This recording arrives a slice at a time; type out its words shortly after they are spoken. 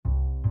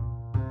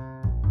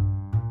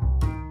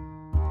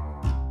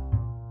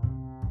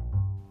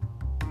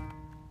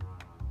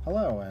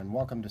Hello and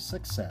welcome to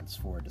 6 Cents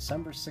for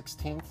December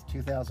 16th,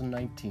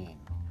 2019.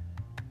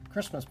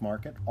 Christmas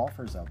Market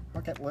offers a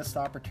bucket list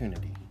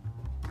opportunity.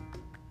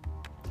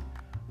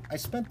 I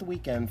spent the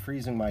weekend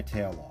freezing my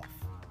tail off.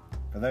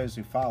 For those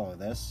who follow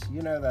this,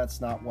 you know that's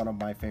not one of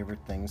my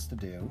favorite things to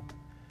do,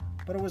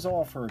 but it was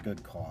all for a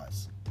good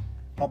cause,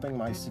 helping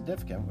my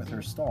significant with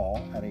her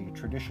stall at a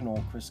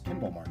traditional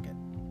Christkindl market.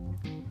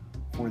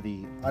 For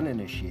the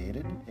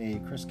uninitiated, a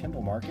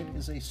Christkindl market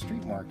is a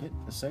street market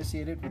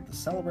associated with the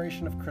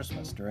celebration of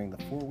Christmas during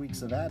the 4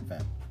 weeks of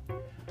Advent.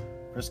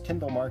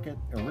 Christkindl market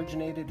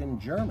originated in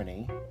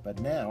Germany, but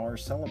now are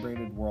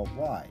celebrated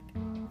worldwide.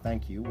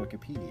 Thank you,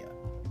 Wikipedia.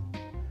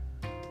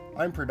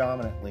 I'm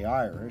predominantly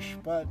Irish,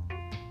 but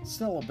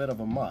still a bit of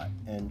a mutt,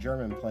 and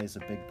German plays a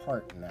big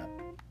part in that.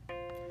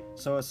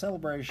 So a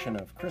celebration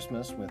of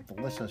Christmas with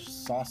delicious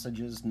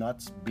sausages,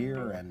 nuts,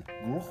 beer, and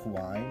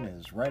Glühwein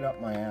is right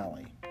up my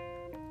alley.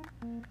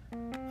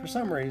 For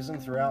some reason,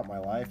 throughout my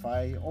life,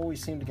 I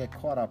always seem to get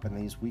caught up in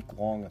these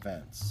week-long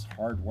events.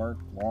 Hard work,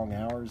 long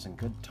hours, and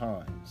good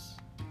times.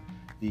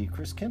 The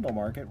Christkindl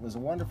market was a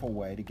wonderful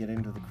way to get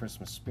into the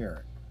Christmas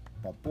spirit,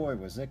 but boy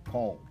was it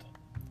cold.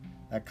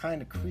 That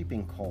kind of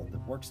creeping cold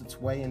that works its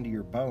way into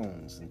your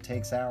bones and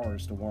takes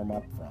hours to warm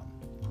up from.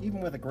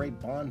 Even with a great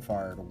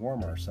bonfire to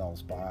warm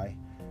ourselves by,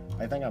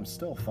 I think I'm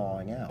still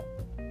thawing out.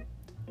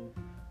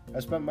 I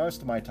spent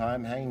most of my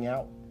time hanging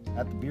out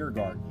at the beer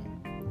garden,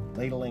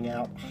 ladling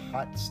out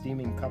hot,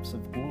 steaming cups of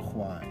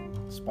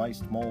Glühwein,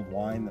 spiced mulled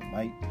wine that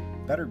might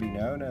better be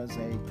known as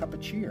a cup of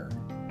cheer,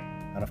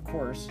 and of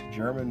course,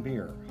 German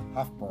beer,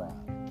 Hofbrau.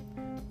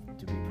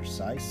 To be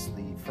precise,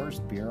 the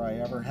first beer I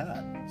ever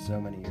had so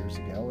many years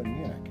ago in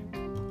Munich.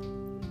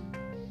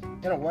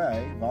 In a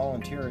way,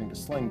 volunteering to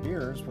sling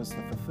beers was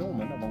the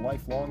fulfillment of a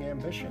lifelong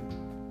ambition.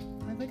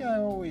 I think I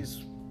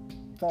always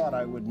thought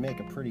I would make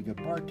a pretty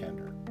good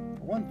bartender.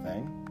 For one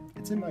thing,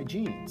 it's in my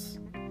genes.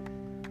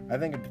 I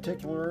think in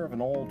particular of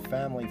an old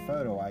family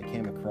photo I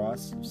came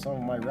across of some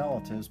of my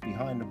relatives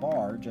behind a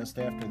bar just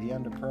after the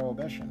end of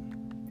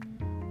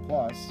Prohibition.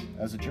 Plus,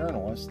 as a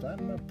journalist,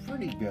 I'm a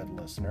pretty good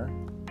listener.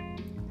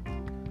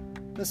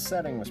 This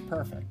setting was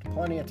perfect,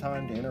 plenty of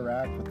time to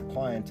interact with the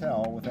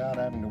clientele without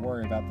having to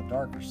worry about the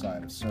darker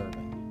side of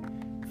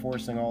serving,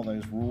 enforcing all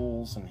those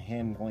rules and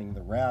handling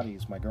the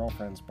rowdies my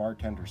girlfriend's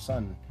bartender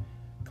son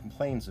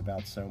complains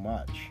about so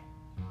much.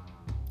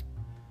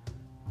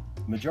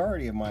 The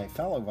majority of my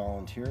fellow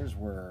volunteers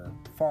were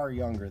far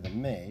younger than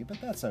me,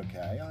 but that's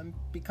okay. I'm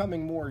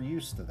becoming more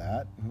used to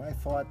that, and I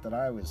thought that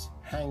I was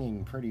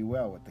hanging pretty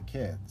well with the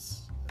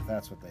kids, if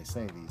that's what they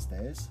say these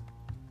days.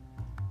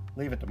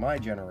 Leave it to my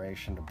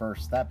generation to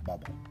burst that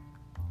bubble.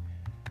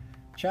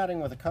 Chatting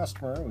with a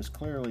customer who was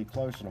clearly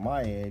closer to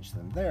my age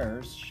than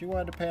theirs, she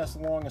wanted to pass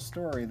along a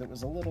story that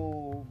was a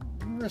little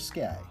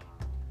risque.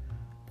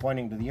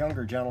 Pointing to the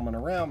younger gentlemen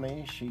around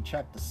me, she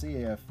checked to see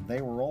if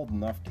they were old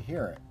enough to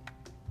hear it.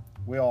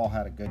 We all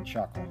had a good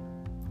chuckle.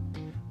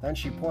 Then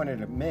she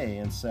pointed at me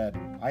and said,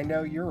 "I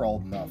know you're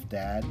old enough,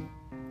 Dad."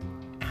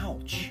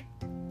 Ouch!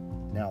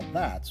 Now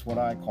that's what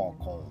I call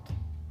cold.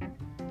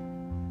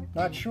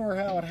 Not sure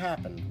how it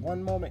happened.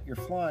 One moment you're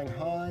flying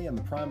high in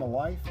the prime of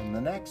life, and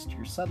the next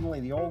you're suddenly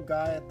the old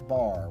guy at the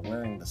bar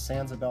wearing the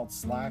Sansabelt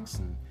slacks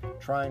and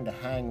trying to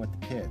hang with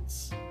the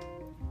kids.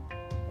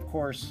 Of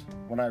course,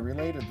 when I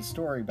related the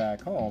story back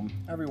home,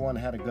 everyone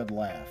had a good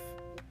laugh.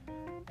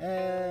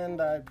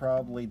 And I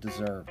probably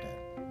deserved it.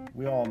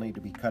 We all need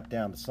to be cut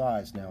down to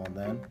size now and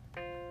then.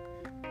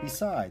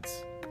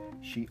 Besides,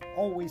 she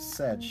always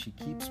said she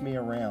keeps me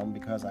around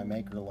because I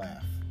make her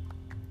laugh.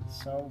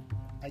 So,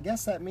 I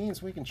guess that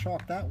means we can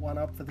chalk that one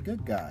up for the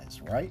good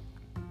guys, right?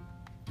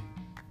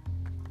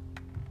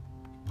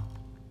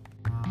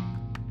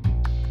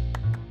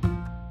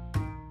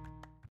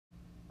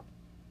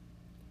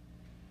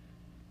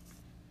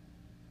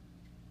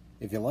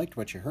 If you liked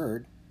what you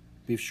heard,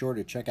 be sure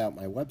to check out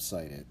my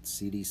website at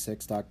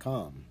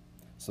cd6.com.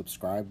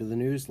 Subscribe to the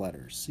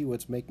newsletter, see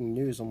what's making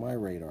news on my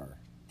radar,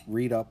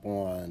 read up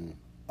on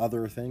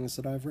other things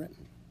that I've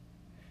written.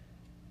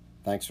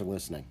 Thanks for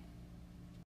listening.